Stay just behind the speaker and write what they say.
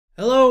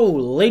Hello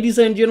ladies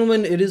and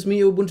gentlemen, it is me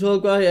Ubuntu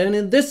 12 guy, and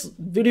in this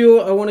video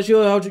I want to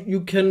show you how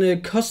you can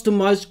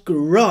customize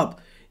Grub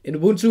in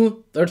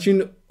Ubuntu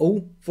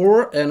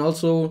 13.04 and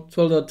also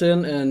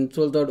 12.10 and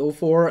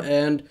 12.04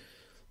 and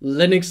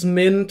Linux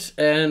Mint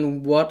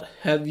and what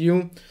have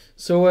you.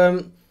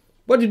 So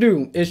what you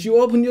do is you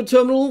open your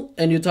terminal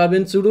and you type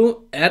in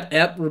sudo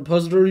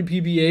add-apt-repository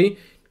ppa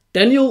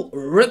Daniel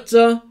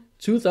Richter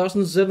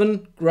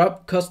 2007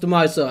 Grub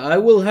Customizer. I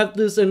will have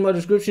this in my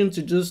description,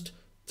 so just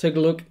take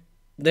a look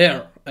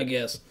there, I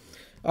guess.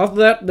 After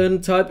that,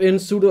 then type in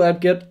sudo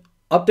apt-get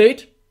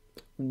update.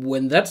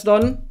 When that's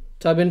done,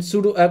 type in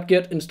sudo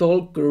apt-get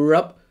install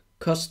Grub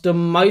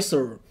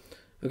Customizer.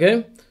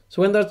 Okay,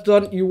 so when that's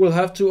done, you will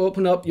have to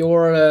open up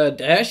your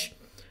dash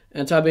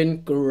and type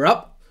in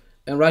grub.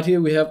 And right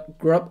here we have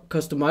Grub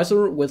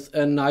Customizer with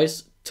a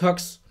nice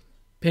tux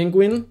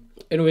penguin.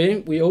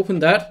 Anyway, we open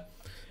that.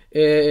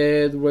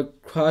 It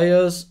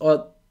requires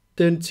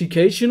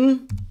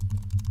authentication.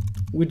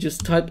 We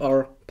just type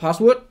our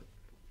password.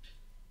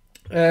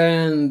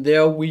 And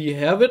there we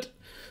have it.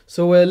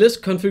 So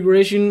list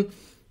configuration,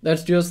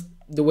 that's just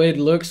the way it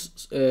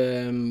looks,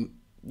 you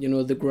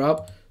know, the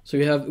Grub. So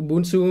you have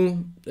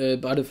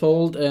Ubuntu by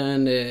default,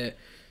 and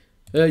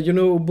you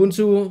know,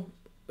 Ubuntu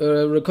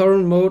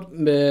recurrent mode,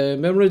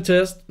 memory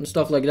test and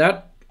stuff like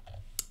that.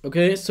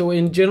 Okay, so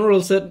in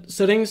general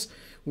settings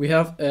we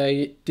have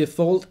a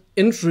default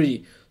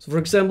entry. So for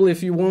example,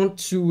 if you want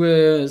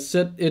to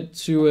set it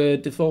to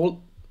default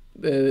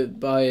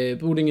by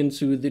booting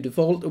into the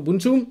default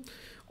Ubuntu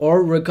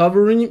or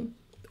recovery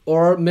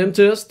or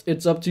memtest,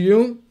 it's up to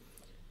you.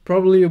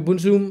 Probably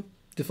Ubuntu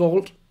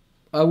default,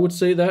 I would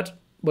say that,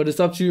 but it's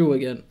up to you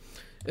again.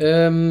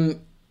 And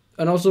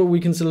also we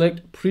can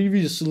select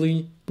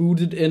previously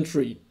booted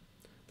entry.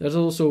 That's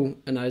also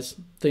a nice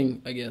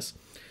thing, I guess.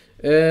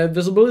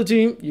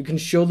 Visibility, you can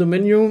show the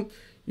menu.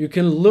 You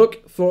can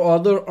look for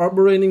other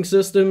operating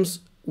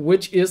systems,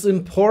 which is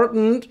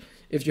important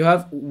if you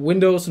have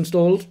Windows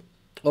installed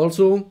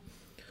also.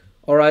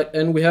 All right,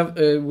 and we have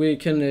we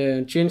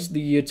can change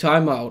the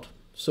timeout,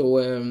 so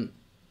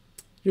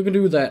you can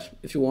do that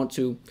if you want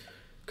to.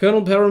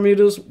 Kernel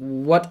parameters,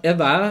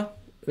 whatever.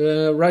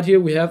 Right here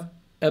we have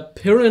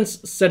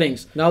appearance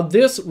settings. Now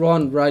this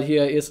run right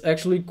here is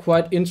actually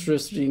quite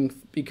interesting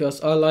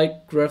because I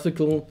like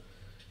graphical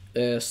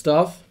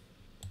stuff.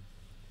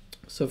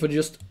 So if I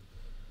just,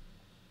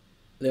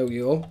 there we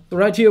go.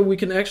 Right here we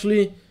can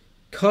actually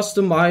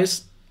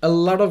customize a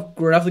lot of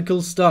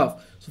graphical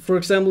stuff. So for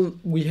example,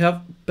 we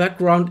have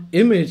background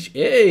image.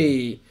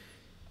 Hey!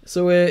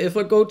 So if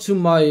I go to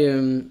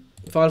my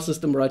file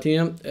system right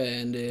here,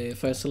 and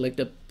if I select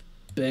a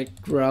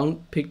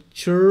background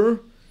picture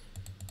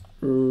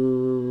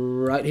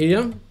right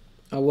here,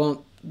 I want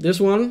this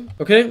one.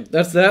 Okay,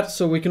 that's that.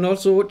 So we can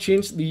also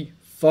change the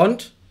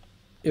font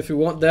if you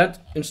want that.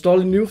 Install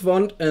a new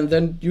font and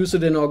then use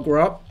it in our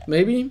Grub,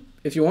 maybe,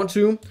 if you want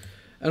to.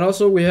 And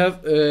also we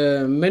have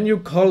menu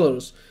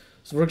colors.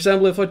 So for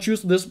example, if I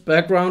choose this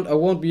background, I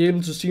won't be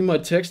able to see my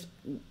text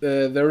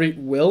very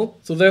well.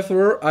 So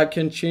therefore I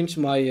can change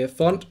my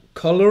font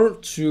color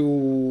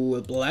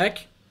to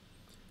black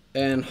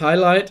and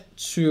highlight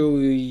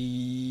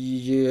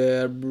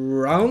to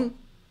brown.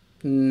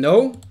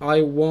 No,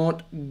 I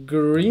want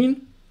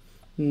green.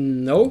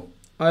 No,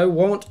 I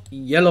want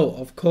yellow.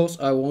 Of course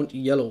I want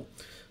yellow.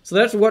 So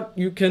that's what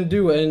you can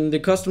do. And the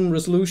custom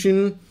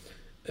resolution,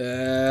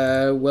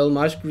 well,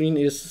 my screen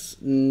is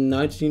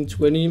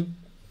 1920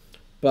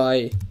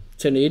 by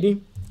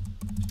 1080,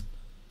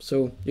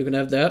 so you can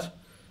have that.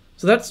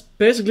 So that's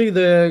basically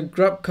the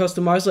Grub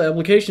Customizer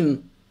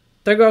application.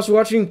 Thank you guys for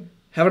watching.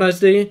 Have a nice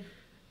day,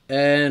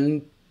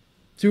 and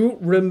do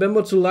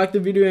remember to like the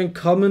video and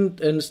comment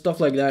and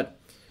stuff like that.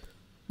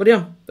 But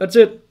yeah, that's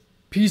it.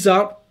 Peace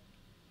out,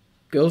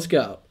 Girl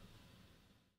Scout.